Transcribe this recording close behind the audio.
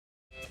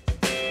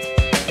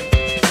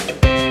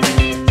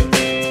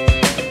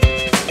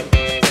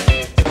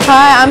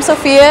Hi, I'm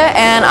Sophia,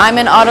 and I'm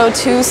an Auto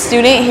 2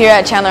 student here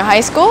at Chandler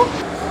High School.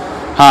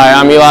 Hi,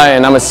 I'm Eli,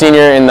 and I'm a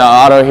senior in the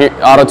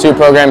Auto 2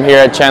 program here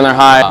at Chandler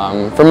High.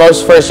 For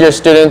most first-year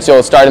students,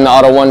 you'll start in the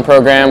Auto 1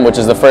 program, which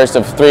is the first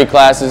of 3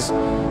 classes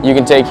you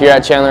can take here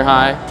at Chandler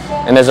High.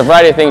 And there's a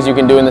variety of things you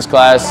can do in this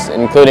class,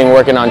 including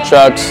working on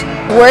trucks.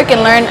 Work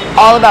and learn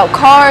all about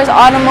cars,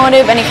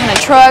 automotive, any kind of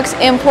trucks,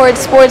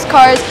 imports, sports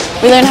cars.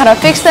 We learn how to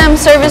fix them,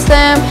 service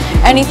them,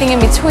 anything in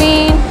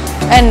between,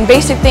 and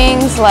basic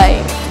things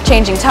like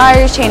changing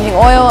tires, changing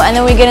oil, and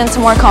then we get into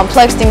more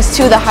complex things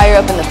too the higher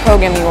up in the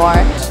program you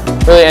are.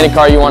 Really any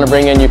car you want to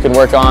bring in you can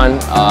work on.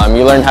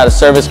 You learn how to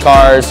service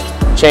cars,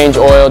 change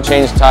oil,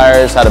 change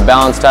tires, how to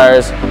balance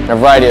tires, and a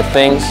variety of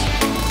things.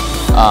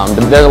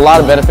 There's a lot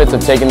of benefits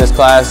of taking this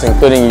class,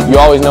 including you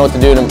always know what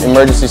to do in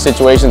emergency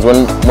situations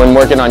when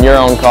working on your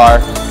own car.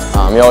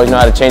 You always know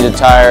how to change a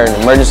tire,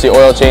 an emergency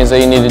oil change that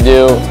you need to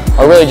do,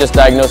 or really just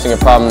diagnosing a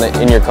problem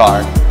in your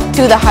car.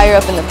 The higher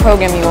up in the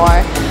program you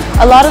are.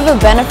 A lot of the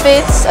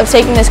benefits of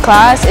taking this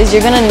class is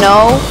you're going to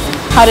know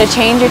how to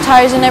change your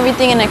tires and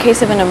everything in a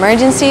case of an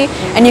emergency,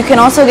 and you can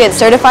also get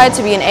certified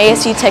to be an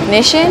ASE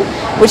technician,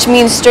 which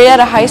means straight out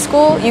of high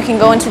school you can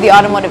go into the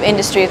automotive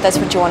industry if that's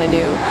what you want to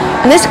do.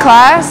 In this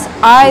class,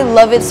 I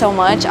love it so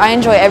much. I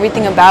enjoy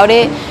everything about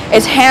it.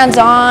 It's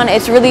hands-on,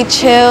 it's really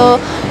chill,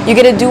 you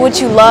get to do what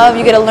you love,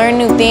 you get to learn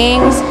new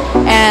things,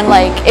 and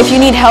like if you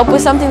need help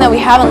with something that we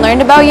haven't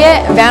learned about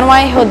yet, Van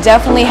White, he'll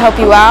definitely help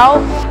you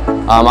out.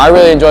 I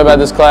really enjoy about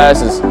this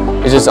class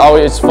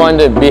it's fun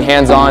to be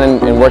hands-on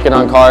and working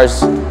on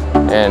cars,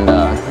 and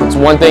it's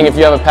one thing if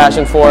you have a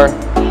passion for.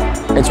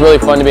 It's really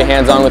fun to be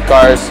hands-on with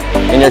cars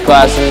in your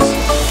classes.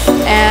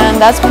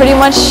 And that's pretty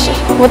much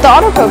what the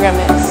auto program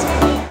is.